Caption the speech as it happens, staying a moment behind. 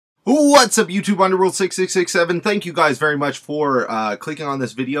What's up, YouTube? Underworld6667. Thank you guys very much for clicking on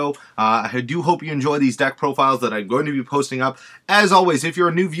this video. I do hope you enjoy these deck profiles that I'm going to be posting up. As always, if you're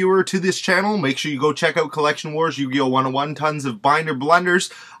a new viewer to this channel, make sure you go check out Collection Wars, Yu-Gi-Oh! 101, tons of binder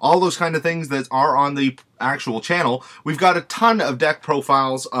blenders, all those kind of things that are on the actual channel. We've got a ton of deck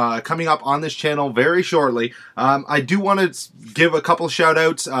profiles coming up on this channel very shortly. I do want to give a couple shout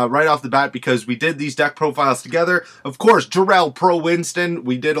outs right off the bat because we did these deck profiles together. Of course, Jarrell Pro Winston,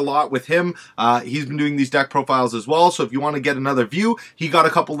 we did a lot with him. He's been doing these deck profiles as well, so if you want to get another view, he got a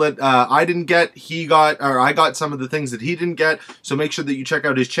couple that I didn't get. I got some of the things that he didn't get, so make sure that you check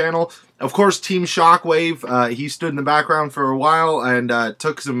out his channel. Of course, Team Shockwave, he stood in the background for a while and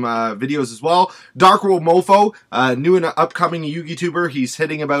took some videos as well. Darkworld Mofo, new and upcoming YouTuber. He's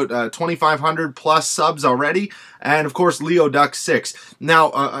hitting about 2,500 plus subs already. And of course, Leo Duck 6.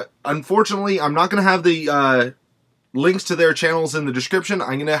 Now, unfortunately, I'm not going to have the links to their channels in the description.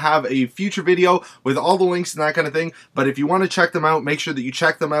 I'm going to have a future video with all the links and that kind of thing. But if you want to check them out, make sure that you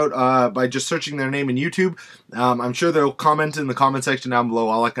check them out by just searching their name in YouTube. I'm sure they'll comment in the comment section down below,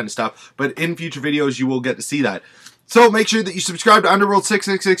 all that kind of stuff. But in future videos, you will get to see that. So make sure that you subscribe to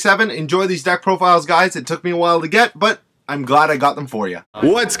Underworld6667. Enjoy these deck profiles, guys. It took me a while to get, but I'm glad I got them for you.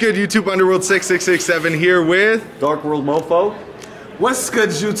 What's good, YouTube? Underworld6667 here with Darkworld Mofo. What's good,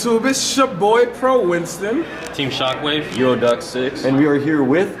 YouTube? It's your boy Pro Winston. Team Shockwave. Yugioh Duck 6. And we are here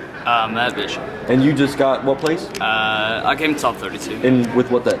with Matt Bishop. And you just got what place? I came top 32. And with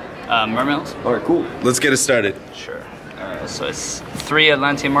what deck? Mermails. Alright, cool. Let's get it started. Sure. So it's 3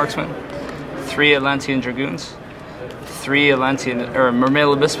 Atlantean Marksmen, 3 Atlantean Dragoons, 3 Atlantean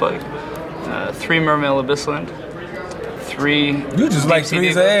Mermail Abyssplay, 3 Mermail Abyssland, 3. You just like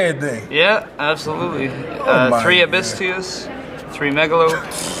threes of everything. Yeah, absolutely. 3 Abysstias, 3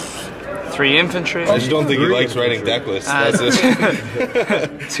 Megalo, 3 Infantry. I just don't think he likes writing deck lists. That's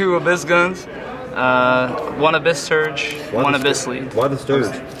it. 2 Abyss Guns, 1 Abyss Surge, 1 Abyss Lead. Why the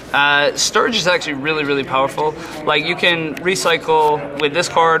Sturge? Sturge is actually really powerful. Like, you can recycle with this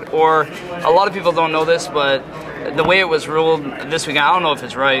card, or a lot of people don't know this, but the way it was ruled this weekend, I don't know if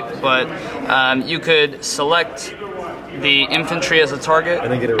it's right, but you could select the infantry as a target,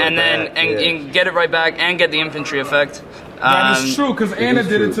 and then get it right back and get the infantry effect. That is true, because Anna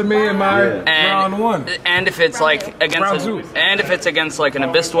did it to me in my round 1. And if it's like against like an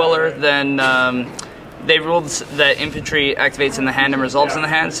Abyss Dweller, then they ruled that infantry activates in the hand and resolves in the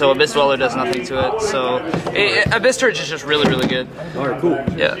hand, so Abyss Dweller does nothing to it. So Abyss Surge is just really good. Alright, cool.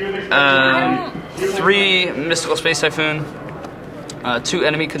 Yeah. 3 Mystical Space Typhoon, 2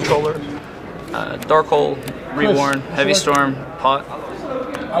 Enemy Controller, Dark Hole, Reborn, Heavy Storm, Pot.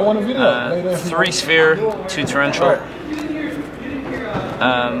 I want a video. 3 Sphere, 2 Torrential.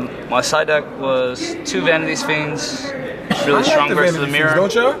 My side deck was 2 Vanity's Fiends, really strong versus the mirror.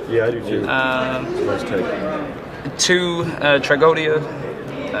 Don't you? Yeah, I do too. Nice take. 2 Tragodia,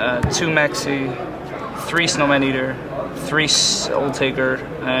 2 Maxi, 3 Snowman Eater, 3 Soul Taker,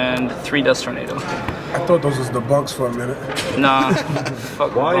 and 3 Dust Tornado. I thought those was the bunks for a minute. Nah.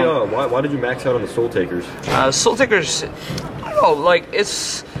 Fuck. Why did you max out on the Soul Takers? Soul Takers, I don't know, like,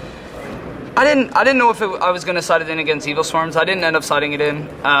 it's... I didn't know if I was gonna side it in against Evil Swarms. I didn't end up siding it in,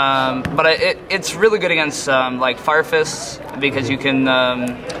 but it's really good against like Fire Fists, because you can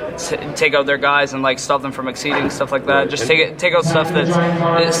take out their guys and like stop them from exceeding, stuff like that. Just take out stuff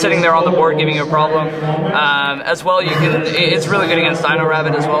that's sitting there on the board giving you a problem. As well, you can. It's really good against Dino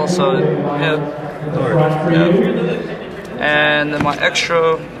Rabbit as well. So yeah. And then my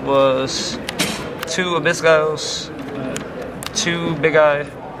extra was 2 Abyss Gauss, 2 Big Eye,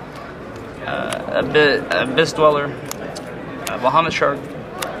 Abyss Dweller, Bahamut Shark,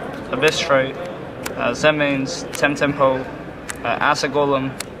 Abyss Trite, Zenmanes, Tempo, Acid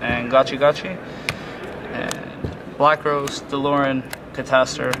Golem, and Gachi Gachi, and Black Rose, DeLorean,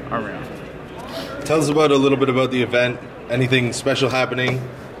 Catastor, Armor. Tell us a little bit about the event. Anything special happening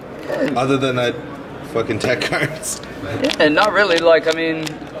other than that fucking tech cards? Yeah, not really. Like, I mean,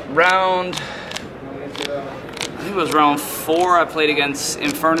 I think it was round 4 I played against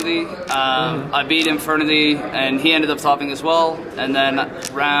Infernity. I beat Infernity and he ended up topping as well. And then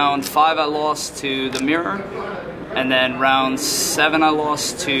round 5 I lost to the Mirror. And then round 7 I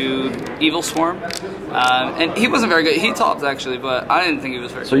lost to Evil Swarm. And he wasn't very good. He topped actually, but I didn't think he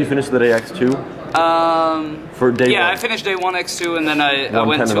was very good. So you finished the day X2? For day 1? Yeah, I finished day 1 X2 and then I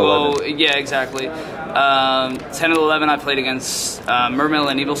went to 0. Yeah, exactly. 10 and 11 I played against Mermail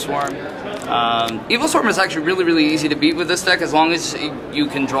and Evil Swarm. Evil Swarm is actually really easy to beat with this deck as long as you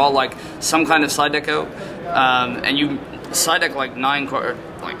can draw like some kind of side deck out, and you side deck like 9 cards,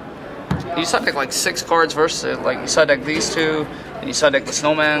 like you side deck like 6 cards versus it. Like you side deck these 2, and you side deck the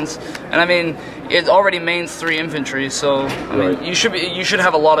snowmans, and I mean it already mains 3 infantry, so I mean you should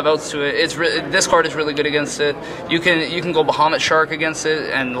have a lot of outs to it. This card is really good against it. You can go Bahamut Shark against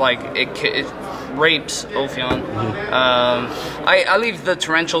it, and like it rapes Ophion. I leave the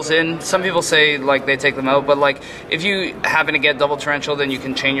torrentials in. Some people say like they take them out, but like if you happen to get double torrential, then you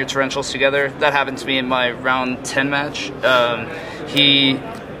can chain your torrentials together. That happened to me in my round 10 match.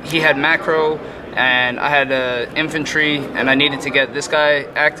 He had macro, and I had infantry, and I needed to get this guy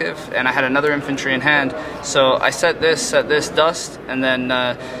active, and I had another infantry in hand. So I set this dust, and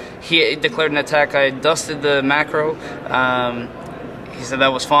then he declared an attack. I dusted the macro. He said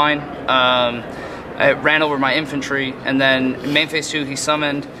that was fine. I ran over my infantry, and then in main phase 2 he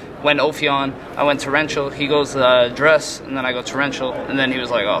summoned, went Ophion, I went torrential, he goes dress, and then I go torrential, and then he was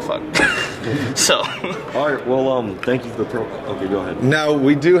like, oh fuck. So. Alright, well thank you for the okay, go ahead. Now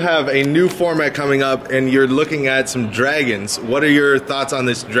we do have a new format coming up, and you're looking at some dragons. What are your thoughts on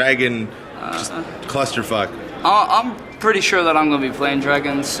this dragon clusterfuck? I'm pretty sure that I'm going to be playing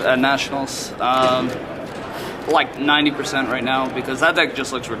dragons at Nationals. Like 90% right now, because that deck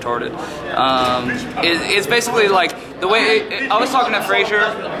just looks retarded. It's basically like the way I was talking to Frazier,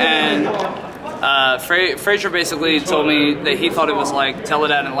 and Frazier basically told me that he thought it was like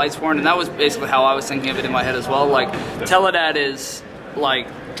Teledad and Lightsworn, and that was basically how I was thinking of it in my head as well. Like Teledad is like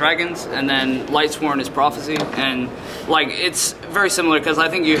dragons, and then Lightsworn is prophecy, and like it's very similar because I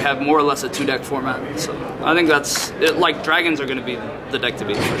think you have more or less a 2-deck format. So I think that's it, like dragons are going to be the deck to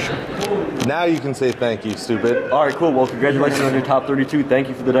beat for sure. Now you can say thank you, stupid. Alright, cool. Well, congratulations on your top 32. Thank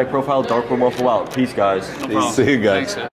you for the deck profile. Dark World Muffle out. Peace, guys. No problem. See you guys. Thanks,